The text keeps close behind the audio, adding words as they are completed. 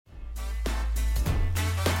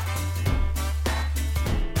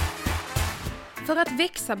För att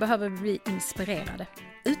växa behöver vi bli inspirerade,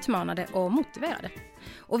 utmanade och motiverade.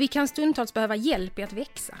 Och vi kan stundtals behöva hjälp i att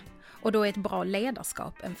växa. Och då är ett bra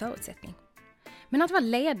ledarskap en förutsättning. Men att vara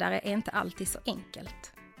ledare är inte alltid så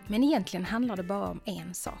enkelt. Men egentligen handlar det bara om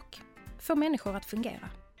en sak. Få människor att fungera.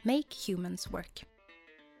 Make humans work.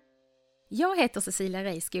 Jag heter Cecilia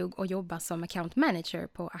Reiskog och jobbar som account manager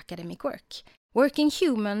på Academic Work. Working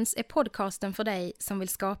Humans är podcasten för dig som vill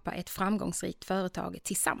skapa ett framgångsrikt företag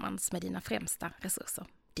tillsammans med dina främsta resurser,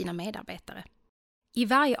 dina medarbetare. I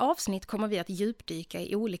varje avsnitt kommer vi att djupdyka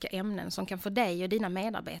i olika ämnen som kan få dig och dina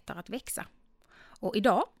medarbetare att växa. Och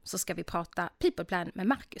idag så ska vi prata People Plan med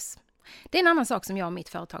Marcus. Det är en annan sak som jag och mitt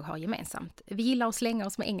företag har gemensamt. Vi gillar att slänga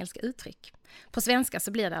oss med engelska uttryck. På svenska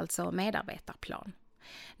så blir det alltså medarbetarplan.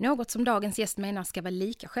 Något som dagens gäst menar ska vara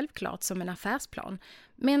lika självklart som en affärsplan,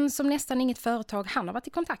 men som nästan inget företag han har varit i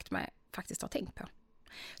kontakt med faktiskt har tänkt på.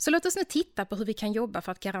 Så låt oss nu titta på hur vi kan jobba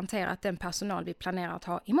för att garantera att den personal vi planerar att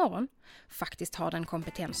ha imorgon faktiskt har den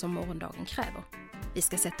kompetens som morgondagen kräver. Vi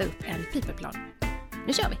ska sätta upp en peopleplan.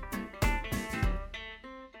 Nu kör vi!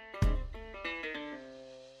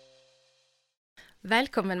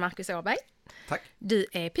 Välkommen Marcus Åberg. Tack. Du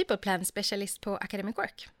är peopleplan-specialist på Academic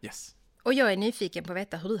Work. Yes. Och jag är nyfiken på att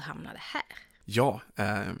veta hur du hamnade här. Ja,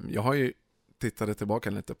 jag har ju tittat tillbaka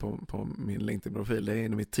lite på min LinkedIn-profil. Det är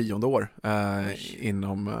mitt 10:e år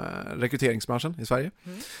inom rekryteringsbranschen i Sverige.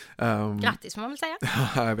 Grattis får man väl säga.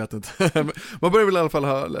 Jag vet inte. Man börjar väl i alla fall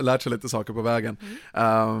ha lärt sig lite saker på vägen.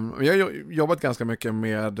 Jag har jobbat ganska mycket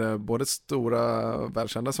med både stora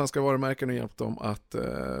välkända svenska varumärken och hjälpt dem att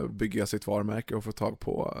bygga sitt varumärke och få tag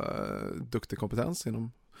på duktig kompetens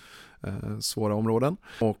inom svåra områden.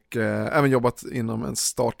 Och även jobbat inom en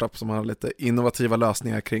startup som har lite innovativa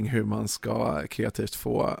lösningar kring hur man ska kreativt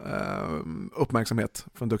få uppmärksamhet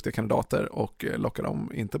från duktiga kandidater och locka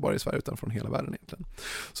dem inte bara i Sverige utan från hela världen egentligen.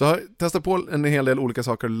 Så jag har testat på en hel del olika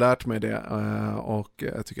saker och lärt mig det och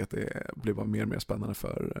jag tycker att det blir bara mer och mer spännande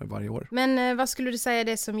för varje år. Men vad skulle du säga är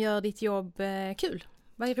det som gör ditt jobb kul?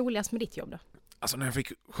 Vad är roligast med ditt jobb då? Alltså när jag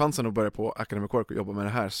fick chansen att börja på Academic Work och jobba med det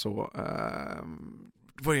här så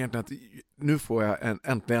var det egentligen att nu får jag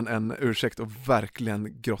äntligen en ursäkt och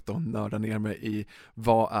verkligen grotta och nörda ner mig i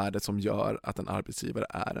vad är det som gör att en arbetsgivare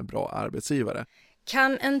är en bra arbetsgivare.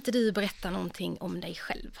 Kan inte du berätta någonting om dig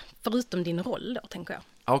själv? Förutom din roll då, tänker jag.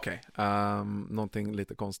 Okej, någonting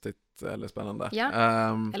lite konstigt eller spännande. Ja,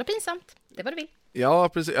 eller pinsamt, det var du vill. Ja,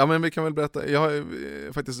 precis. Ja, men vi kan väl berätta. Jag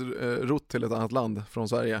har faktiskt rott till ett annat land från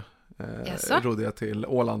Sverige. Rodde jag till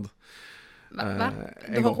Åland. Va?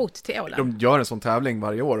 Du har rott till Åland? De gör en sån tävling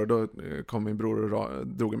varje år och då kom min bror och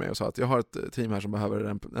drog mig och sa att jag har ett team här som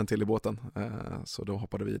behöver en till i båten. Så då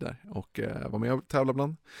hoppade vi där och var med och tävlade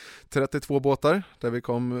bland 32 båtar där vi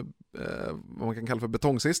kom vad man kan kalla för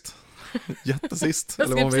betongsist. Jättesist. Jag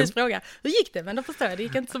skulle precis fråga, hur gick det? Men då förstår jag, det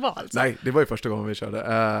gick inte så bra alltså. Nej, det var ju första gången vi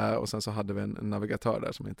körde. Och sen så hade vi en navigatör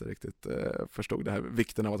där som inte riktigt förstod det här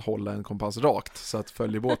vikten av att hålla en kompass rakt. Så att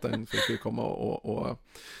följebåten fick vi komma och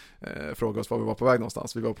fråga oss var vi var på väg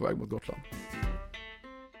någonstans. Vi var på väg mot Gotland.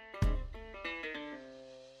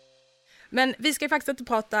 Men vi ska ju faktiskt inte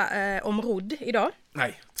prata om rodd idag.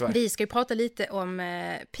 Nej, tyvärr. Vi ska ju prata lite om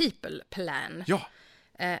People Plan. Ja.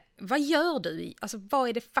 Vad gör du? Alltså vad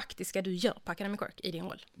är det faktiska du gör på Academic Work i din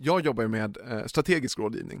roll? Jag jobbar med strategisk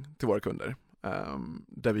rådgivning till våra kunder.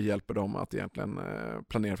 Där vi hjälper dem att egentligen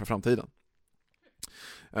planera för framtiden.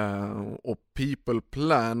 Och People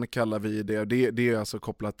Plan kallar vi det. Det är alltså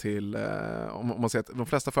kopplat till om man säger att de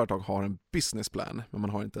flesta företag har en business plan, men man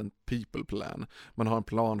har inte en People Plan. Man har en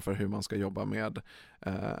plan för hur man ska jobba med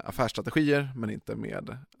affärsstrategier, men inte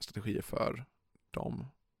med strategier för de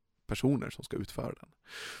personer som ska utföra den.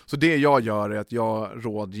 Så det jag gör är att jag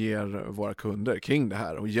rådger våra kunder kring det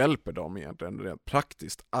här och hjälper dem egentligen rent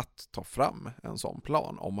praktiskt att ta fram en sån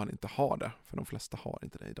plan om man inte har det, för de flesta har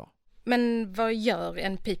inte det idag. Men vad gör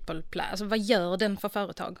en People Plan? Alltså vad gör den för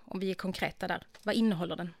företag? Om vi är konkreta där. Vad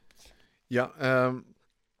innehåller den? Ja,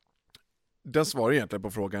 den svarar egentligen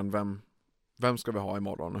på frågan vem ska vi ha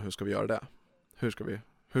imorgon och hur ska vi göra det? Hur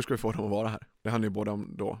ska vi få dem att vara här? Det handlar ju både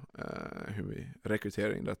om då, hur vi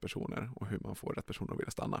rekryterar in rätt personer och hur man får rätt personer att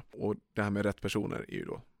vilja stanna. Och det här med rätt personer är ju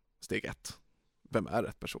då steg 1. Vem är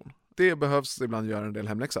rätt person? Det behövs ibland göra en del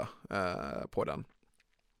hemläxa på den.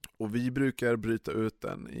 Och vi brukar bryta ut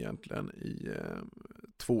den egentligen i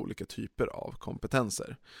 2 olika typer av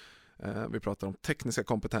kompetenser. Vi pratar om tekniska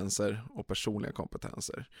kompetenser och personliga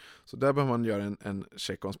kompetenser. Så där behöver man göra en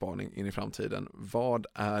check och en spaning in i framtiden. Vad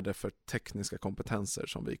är det för tekniska kompetenser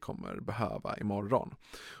som vi kommer behöva imorgon?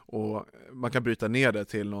 Och man kan bryta ner det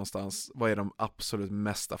till någonstans, vad är de absolut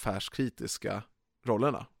mest affärskritiska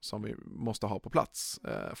rollerna som vi måste ha på plats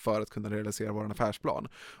för att kunna realisera vår affärsplan.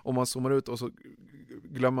 Om man zoomar ut och så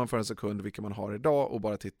glömmer man för en sekund vilka man har idag och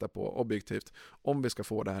bara tittar på objektivt, om vi ska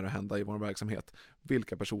få det här att hända i vår verksamhet,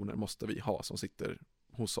 vilka personer måste vi ha som sitter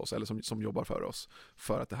hos oss eller som jobbar för oss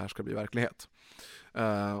för att det här ska bli verklighet.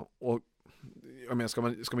 Och jag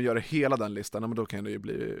menar, ska man göra hela den listan, men då kan det ju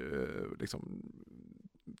bli liksom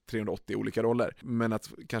 380 olika roller. Men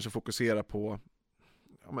att kanske fokusera på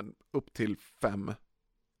upp till 5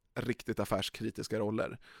 riktigt affärskritiska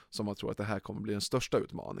roller som man tror att det här kommer bli den största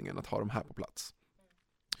utmaningen, att ha de här på plats.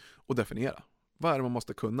 Och definiera. Vad är det man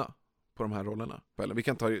måste kunna på de här rollerna? Vi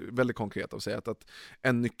kan ta det väldigt konkret och säga att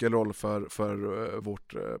en nyckelroll för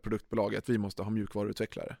vårt produktbolag är att vi måste ha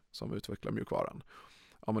mjukvaruutvecklare som utvecklar mjukvaran.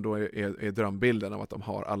 Ja, men då är drömbilden av att de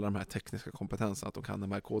har alla de här tekniska kompetenserna, att de kan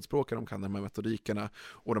de här kodspråken, de kan de här metodikerna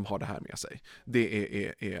och de har det här med sig.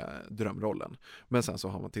 Det är drömrollen. Men sen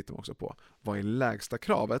så tittar man också på vad är lägsta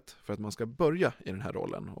kravet för att man ska börja i den här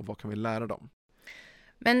rollen och vad kan vi lära dem?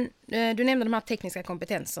 Men du nämnde de här tekniska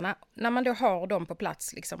kompetenserna. När man då har dem på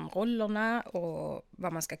plats, liksom rollerna och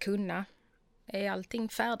vad man ska kunna, är allting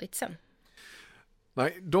färdigt sen?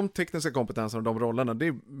 Nej, de tekniska kompetenserna och de rollerna, det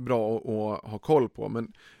är bra att ha koll på,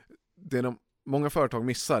 men det många företag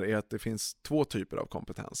missar är att det finns 2 typer av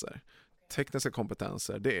kompetenser. Tekniska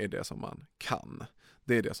kompetenser, det är det som man kan.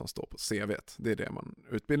 Det är det som står på CV:t. Det är det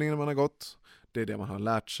utbildningen man har gått, det är det man har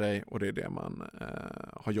lärt sig och det är det man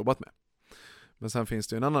har jobbat med. Men sen finns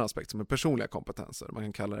det en annan aspekt som är personliga kompetenser. Man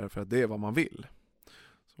kan kalla det för att det är vad man vill.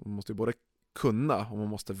 Så man måste ju både kunna och man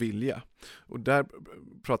måste vilja. Och där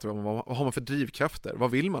pratar vi om vad har man för drivkrafter?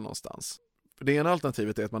 Vad vill man någonstans? För det ena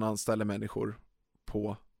alternativet är att man anställer människor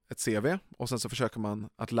på ett CV och sen så försöker man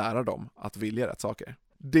att lära dem att vilja rätt saker.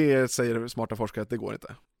 Det säger smarta forskare att det går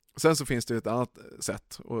inte. Sen så finns det ett annat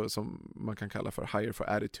sätt som man kan kalla för hire for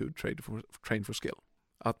attitude, train for skill.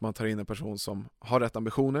 Att man tar in en person som har rätt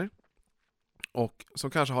ambitioner och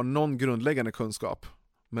som kanske har någon grundläggande kunskap,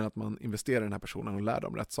 men att man investerar i den här personen och lär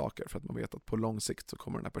dem rätt saker för att man vet att på lång sikt så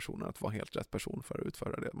kommer den här personen att vara helt rätt person för att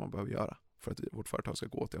utföra det man behöver göra för att vårt företag ska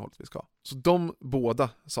gå åt det hållet vi ska. Så de båda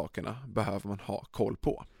sakerna behöver man ha koll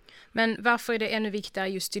på. Men varför är det ännu viktigare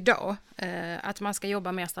just idag att man ska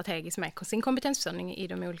jobba mer strategiskt med sin kompetensförsörjning i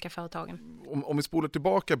de olika företagen? Om vi spolar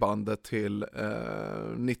tillbaka bandet till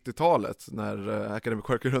 90-talet när Academic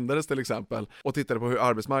Work grundades till exempel och tittade på hur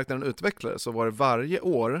arbetsmarknaden utvecklades, så var det varje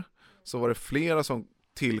år så var det flera som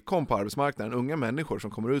tillkom på arbetsmarknaden, unga människor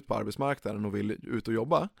som kommer ut på arbetsmarknaden och vill ut och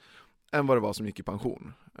jobba, än vad det var som gick i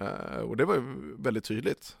pension. Och det var ju väldigt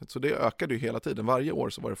tydligt. Så det ökade ju hela tiden. Varje år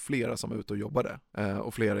så var det flera som var ute och jobbade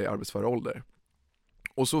och flera i arbetsför ålder.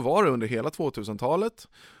 Och så var det under hela 2000-talet,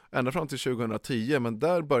 ända fram till 2010, men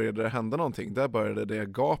där började det hända någonting. Där började det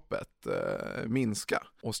gapet minska.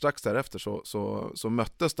 Och strax därefter så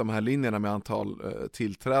möttes de här linjerna med antal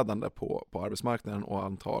tillträdande på arbetsmarknaden och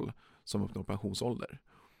antal som uppnår pensionsålder.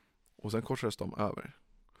 Och sen korsades de över.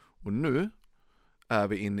 Och nu är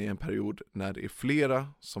vi inne i en period när det är flera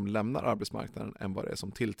som lämnar arbetsmarknaden än vad det är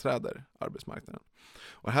som tillträder arbetsmarknaden.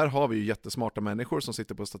 Och här har vi ju jättesmarta människor som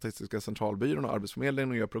sitter på Statistiska centralbyrån och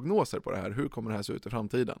Arbetsförmedlingen och gör prognoser på det här. Hur kommer det här se ut i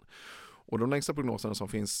framtiden? Och de längsta prognoserna som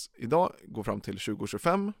finns idag går fram till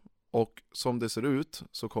 2025, och som det ser ut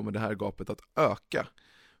så kommer det här gapet att öka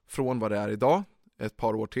från vad det är idag ett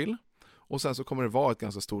par år till. Och sen så kommer det vara ett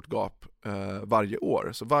ganska stort gap varje år.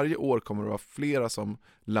 Så varje år kommer det vara flera som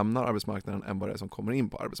lämnar arbetsmarknaden än vad det är som kommer in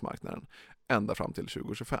på arbetsmarknaden ända fram till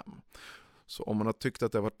 2025. Så om man har tyckt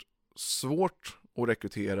att det har varit svårt att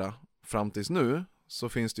rekrytera fram tills nu, så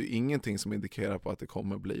finns det ju ingenting som indikerar på att det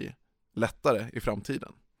kommer bli lättare i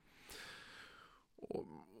framtiden. Och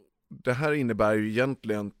det här innebär ju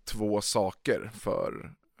egentligen 2 saker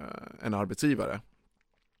för en arbetsgivare.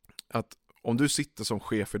 Att om du sitter som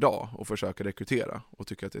chef idag och försöker rekrytera och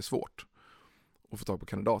tycker att det är svårt att få tag på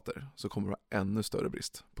kandidater, så kommer det vara ännu större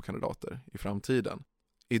brist på kandidater i framtiden.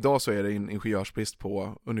 Idag så är det en ingenjörsbrist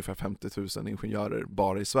på ungefär 50 000 ingenjörer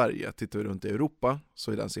bara i Sverige. Tittar vi runt i Europa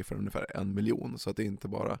så är den siffran ungefär 1 miljon. Så att det är inte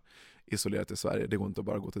bara isolerat i Sverige. Det går inte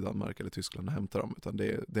bara att gå till Danmark eller Tyskland och hämta dem, utan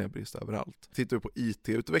det är brist överallt. Tittar vi på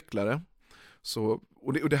IT-utvecklare,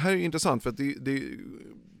 och det här är intressant för att vi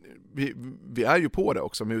är ju på det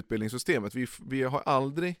också med utbildningssystemet. Vi har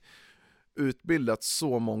aldrig utbildat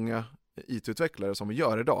så många IT-utvecklare som vi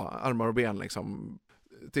gör idag. Armar och ben liksom.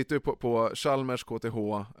 Tittar vi på Chalmers, KTH,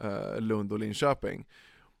 Lund och Linköping,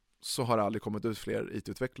 så har det aldrig kommit ut fler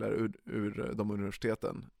IT-utvecklare ur de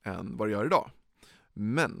universiteten än vad det gör idag.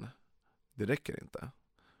 Men det räcker inte.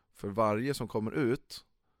 För varje som kommer ut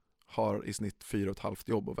har i snitt 4,5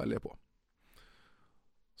 jobb att välja på.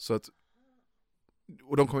 Så att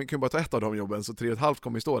Och de kan ju bara ta ett av de jobben, så 3,5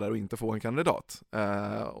 kommer ju stå där och inte få en kandidat.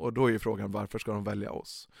 Och då är ju frågan, varför ska de välja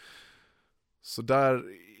oss? Så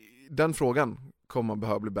den frågan kommer man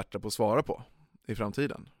behöva bli bättre på att svara på i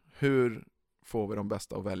framtiden. Hur får vi de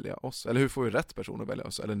bästa att välja oss? Eller hur får vi rätt person att välja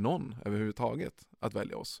oss? Eller någon överhuvudtaget att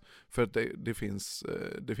välja oss? För att det finns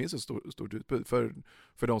ett stort utbud.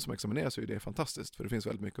 För de som examineras är det fantastiskt, för det finns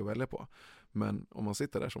väldigt mycket att välja på. Men om man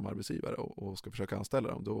sitter där som arbetsgivare och ska försöka anställa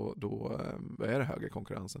dem, då är det högre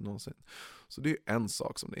konkurrens än någonsin. Så det är en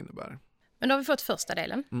sak som det innebär. Men då har vi fått första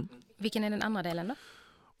delen. Vilken är den andra delen då?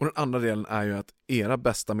 Och den andra delen är ju att era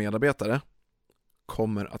bästa medarbetare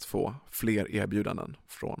kommer att få fler erbjudanden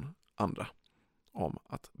från andra om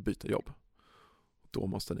att byta jobb. Då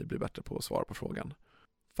måste ni bli bättre på att svara på frågan: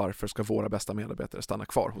 varför ska våra bästa medarbetare stanna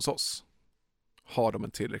kvar hos oss? Har de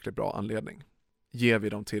en tillräckligt bra anledning? Ger vi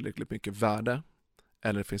dem tillräckligt mycket värde?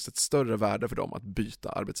 Eller finns det ett större värde för dem att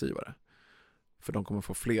byta arbetsgivare? För de kommer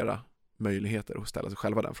få flera möjligheter att ställa sig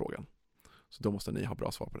själva den frågan. Så då måste ni ha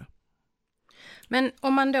bra svar på det. Men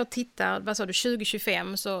om man då tittar, vad sa du,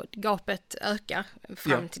 2025, så gapet ökar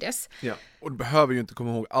fram till dess. Ja, och du behöver ju inte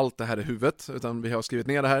komma ihåg allt det här i huvudet, utan vi har skrivit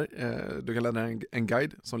ner det här. Du kan ladda en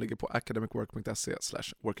guide som ligger på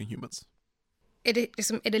academicwork.se/workinghumans.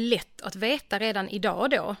 Är det lätt att veta redan idag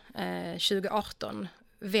då, 2018,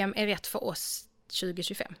 vem är rätt för oss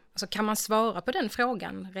 2025? Alltså kan man svara på den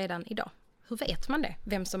frågan redan idag? Hur vet man det?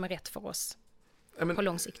 Vem som är rätt för oss på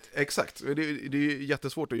lång sikt? Exakt, det är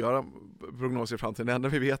jättesvårt att göra prognoser i framtiden. Det enda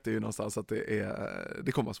vi vet är ju någonstans att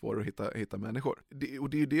det kommer vara svårt att hitta människor. Och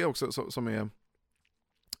det är det också som är,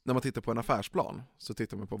 när man tittar på en affärsplan så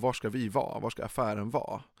tittar man på var ska vi vara, var ska affären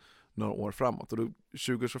vara några år framåt. Och då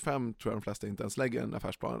 2025 tror jag de flesta inte ens lägger en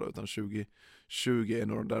affärsplan då, utan 2020 är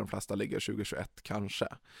nog där de flesta ligger, 2021 kanske.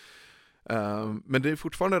 Men det är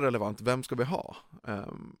fortfarande relevant, vem ska vi ha?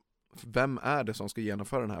 Vem är det som ska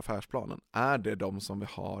genomföra den här affärsplanen? Är det de som vi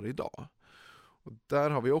har idag? Och där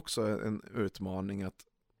har vi också en utmaning att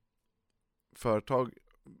företag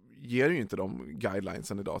ger ju inte de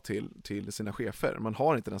guidelinesen idag till sina chefer. Man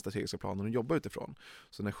har inte den strategiska planen att jobba utifrån.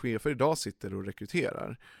 Så när chefer idag sitter och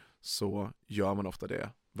rekryterar så gör man ofta det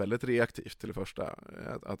väldigt reaktivt till det första.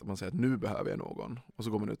 Att man säger att nu behöver jag någon. Och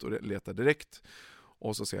så går man ut och letar direkt.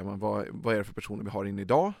 Och så ser man vad är det för personer vi har in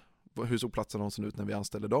idag. Hur såg platsannonsen ut när vi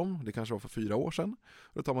anställde dem? Det kanske var för 4 år sedan.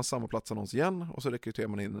 Då tar man samma platsannons igen och så rekryterar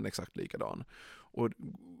man in en exakt likadan. Och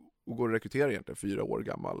går att rekrytera egentligen 4 år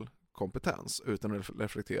gammal kompetens utan att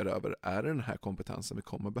reflektera över, är det den här kompetensen vi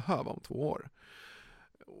kommer behöva om 2 år?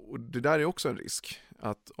 Och det där är också en risk,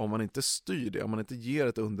 att om man inte styr det, om man inte ger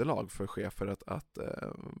ett underlag för chefer att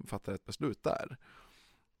fatta ett beslut där,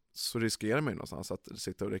 så riskerar man ju någonstans att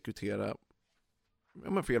sitta och rekrytera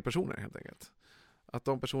fel personer helt enkelt. Att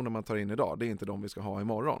de personer man tar in idag, det är inte de vi ska ha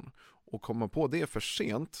imorgon. Och kommer man på det för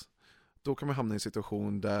sent, då kan man hamna i en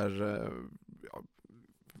situation där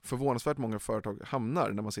förvånansvärt många företag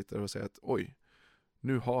hamnar när man sitter och säger att oj,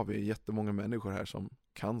 nu har vi jättemånga människor här som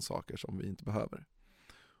kan saker som vi inte behöver.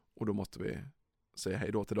 Och då måste vi säga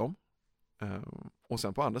hej då till dem. Och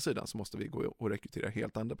sen på andra sidan så måste vi gå och rekrytera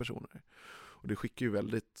helt andra personer. Och det skickar ju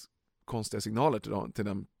väldigt konstiga signaler till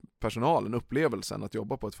den personalen, upplevelsen att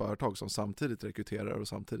jobba på ett företag som samtidigt rekryterar och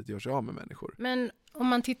samtidigt gör sig av med människor. Men om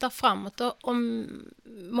man tittar framåt då, om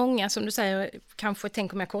många som du säger kanske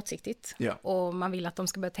tänker mer kortsiktigt och man vill att de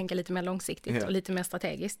ska börja tänka lite mer långsiktigt och lite mer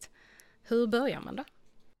strategiskt. Hur börjar man då?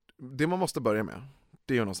 Det man måste börja med,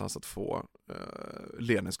 det är ju någonstans att få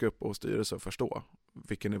ledningsgrupp och styrelse att förstå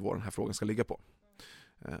vilken nivå den här frågan ska ligga på.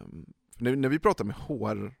 När vi pratar med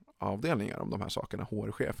HR-avdelningar om de här sakerna,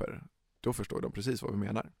 HR-chefer, då förstår de precis vad vi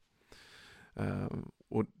menar.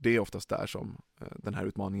 Och det är oftast där som den här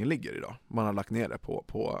utmaningen ligger idag. Man har lagt ner det på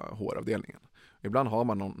HR-avdelningen. Ibland har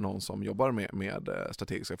man någon som jobbar med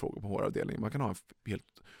strategiska frågor på HR-avdelningen. Man kan ha en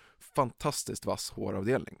helt fantastiskt vass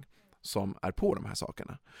HR-avdelning som är på de här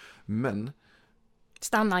sakerna. Men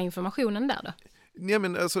stannar informationen där då? Nej,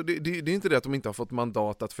 men alltså, det är inte det att de inte har fått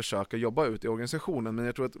mandat att försöka jobba ut i organisationen, men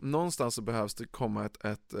jag tror att någonstans så behövs det komma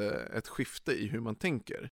ett skifte i hur man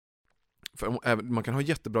tänker. För man kan ha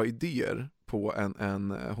jättebra idéer på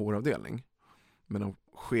en HR-avdelning, men om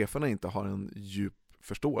cheferna inte har en djup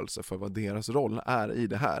förståelse för vad deras roll är i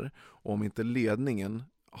det här, och om inte ledningen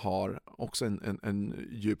har också en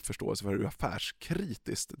djup förståelse för hur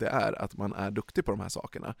affärskritiskt det är att man är duktig på de här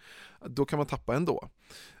sakerna, då kan man tappa ändå.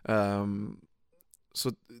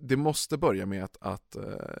 Så det måste börja med att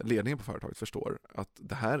ledningen på företaget förstår att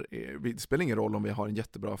det spelar ingen roll om vi har en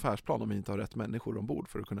jättebra affärsplan om vi inte har rätt människor ombord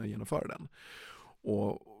för att kunna genomföra den.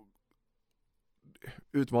 Och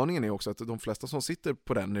utmaningen är också att de flesta som sitter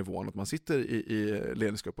på den nivån, att man sitter i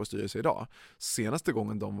ledningsgrupp och styrelse idag, senaste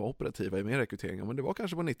gången de var operativa i med rekryteringen, men det var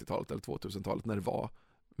kanske på 90-talet eller 2000-talet när det var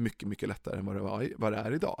mycket, mycket lättare än vad det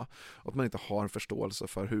är idag. Och att man inte har en förståelse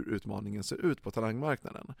för hur utmaningen ser ut på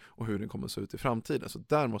talangmarknaden och hur den kommer att se ut i framtiden. Så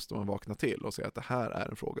där måste man vakna till och säga att det här är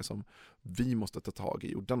en fråga som vi måste ta tag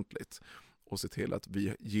i ordentligt och se till att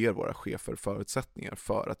vi ger våra chefer förutsättningar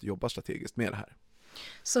för att jobba strategiskt med det här.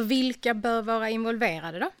 Så vilka bör vara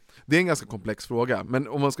involverade då? Det är en ganska komplex fråga, men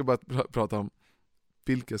om man ska bara prata om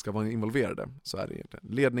vilka ska vara involverade så är det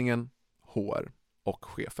egentligen ledningen, HR och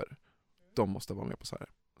chefer. De måste vara med på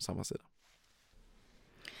samma sida.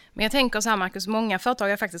 Men jag tänker så här, Marcus, många företag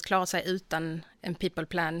har faktiskt klarat sig utan en people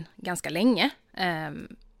plan ganska länge.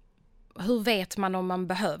 Hur vet man om man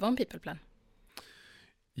behöver en people plan?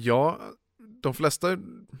 Ja, de flesta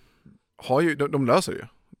har ju, de löser ju.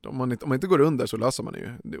 Om man inte går under så löser man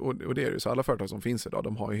ju. Och det är ju så, alla företag som finns idag,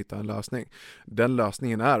 de har ju hittat en lösning. Den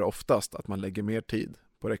lösningen är oftast att man lägger mer tid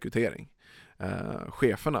på rekrytering.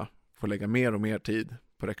 Cheferna får lägga mer och mer tid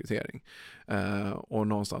på rekrytering. Och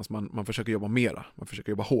någonstans man försöker jobba mera, man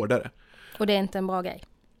försöker jobba hårdare. Och det är inte en bra grej?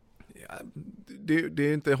 Ja, det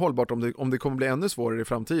är inte hållbart om det kommer bli ännu svårare i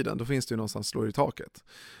framtiden. Då finns det ju någonstans slår i taket.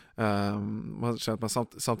 Man känner att man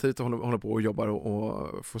samtidigt håller på och jobbar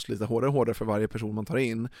och får slita hårdare för varje person man tar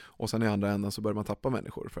in, och sen i andra änden så börjar man tappa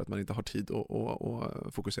människor för att man inte har tid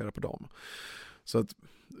att fokusera på dem. Så att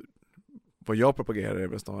vad jag propagerar är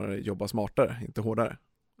väl snarare jobba smartare, inte hårdare.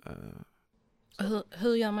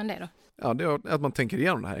 Hur gör man det då? Ja, det är att man tänker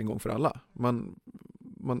igenom det här en gång för alla.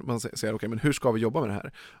 Man säger okej, men hur ska vi jobba med det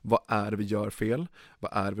här? Vad är det vi gör fel?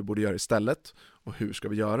 Vad är det vi borde göra istället? Och hur ska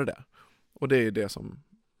vi göra det? Och det är det som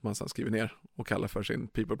man sedan skriver ner och kallar för sin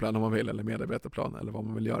people plan om man vill, eller medarbetarplan, eller vad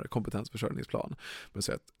man vill göra, kompetensförsörjningsplan. Men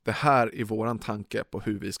så att det här är våran tanke på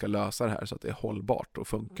hur vi ska lösa det här så att det är hållbart och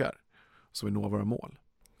funkar, så vi når våra mål.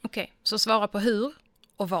 Okej, så svara på hur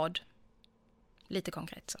och vad. Lite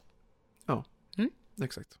konkret så. Ja,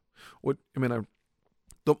 exakt. Och jag menar,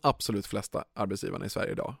 de absolut flesta arbetsgivarna i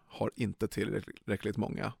Sverige idag har inte tillräckligt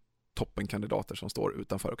många toppenkandidater som står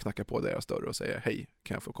utanför och knackar på deras dörr och säger hej,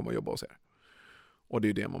 kan jag få komma och jobba hos er? Och det är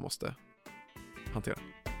ju det man måste hantera.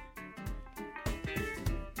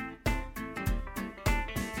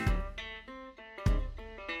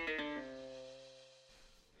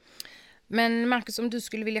 Men Marcus, om du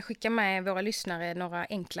skulle vilja skicka med våra lyssnare några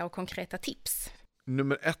enkla och konkreta tips?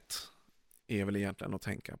 Nummer 1 är väl egentligen att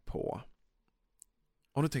tänka på,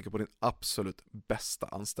 om du tänker på din absolut bästa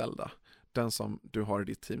anställda, den som du har i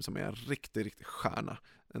ditt team som är en riktig stjärna,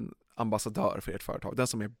 en ambassadör för ert företag, den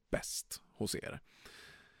som är bäst hos er.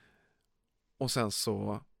 Och sen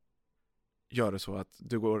så gör det så att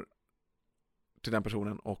du går till den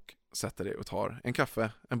personen och sätter dig och tar en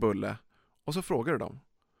kaffe, en bulle, och så frågar du dem,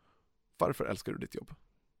 varför älskar du ditt jobb?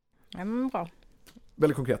 Ja, men bra.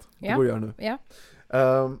 Väldigt konkret, det går att göra nu. Ja.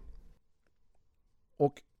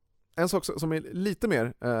 Och en sak som är lite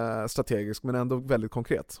mer strategisk men ändå väldigt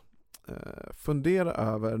konkret. Fundera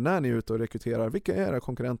över när ni är ute och rekryterar, vilka är era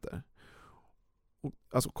konkurrenter?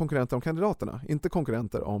 Alltså konkurrenter om kandidaterna, inte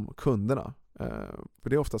konkurrenter om kunderna. För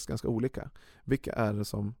det är oftast ganska olika. Vilka är det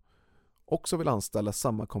som också vill anställa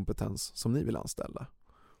samma kompetens som ni vill anställa?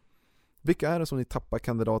 Vilka är det som ni tappar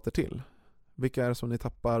kandidater till? Vilka är det som ni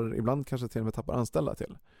tappar, ibland kanske till och med tappar anställda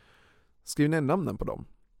till? Skriv ner namnen på dem.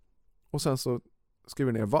 Och sen så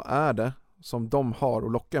skriver ner, vad är det som de har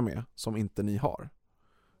att locka med som inte ni har?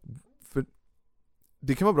 För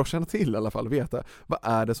det kan vara bra att känna till i alla fall, veta vad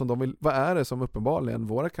är det som de vill, vad är det som uppenbarligen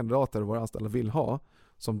våra kandidater och våra anställda vill ha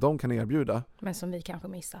som de kan erbjuda, men som vi kanske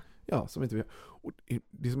missar. Ja, som inte vi. Och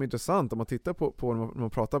det som är intressant om man tittar på när man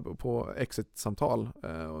pratar på exit-samtal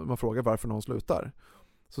och man frågar varför någon slutar,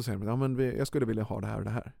 så säger de, ja men jag skulle vilja ha det här och det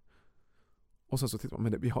här. Och sen så tittar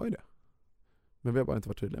man, men vi har ju det. Men vi har bara inte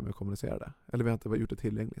varit tydliga med att kommunicera det. Eller vi har inte gjort det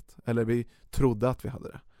tillgängligt. Eller vi trodde att vi hade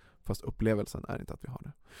det. Fast upplevelsen är inte att vi har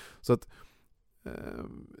det. Så att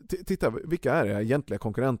titta, vilka är era egentliga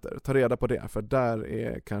konkurrenter? Ta reda på det. För där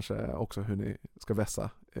är kanske också hur ni ska vässa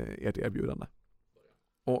ert erbjudande.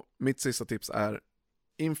 Och mitt sista tips är,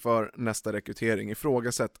 inför nästa rekrytering,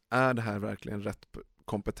 ifrågasätt, är det här verkligen rätt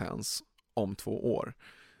kompetens om 2 år?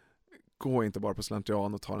 Gå inte bara på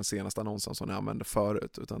slentrian och ta den senaste annonsen som ni använde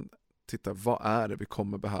förut, utan titta, vad är det vi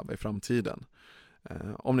kommer behöva i framtiden?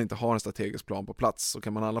 Om ni inte har en strategisk plan på plats så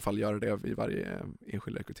kan man i alla fall göra det vid varje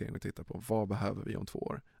enskild rekrytering och titta på, vad behöver vi om 2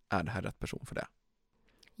 år? Är det här rätt person för det?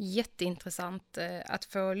 Jätteintressant att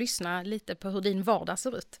få lyssna lite på hur din vardag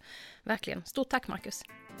ser ut. Verkligen. Stort tack, Marcus.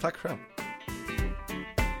 Tack själv.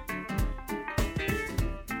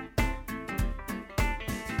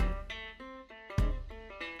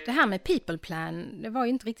 Det här med people plan, det var ju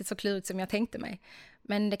inte riktigt så klurigt som jag tänkte mig.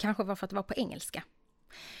 Men det kanske var för att det var på engelska.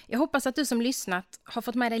 Jag hoppas att du som lyssnat har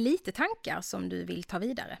fått med dig lite tankar som du vill ta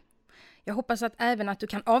vidare. Jag hoppas även att du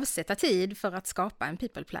kan avsätta tid för att skapa en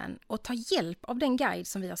people plan och ta hjälp av den guide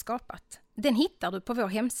som vi har skapat. Den hittar du på vår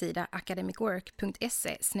hemsida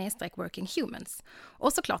academicwork.se/workinghumans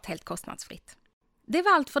och såklart helt kostnadsfritt. Det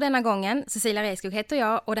var allt för denna gången. Cecilia Reiskog heter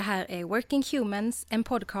jag och det här är Working Humans, en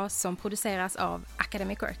podcast som produceras av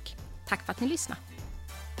Academic Work. Tack för att ni lyssnar.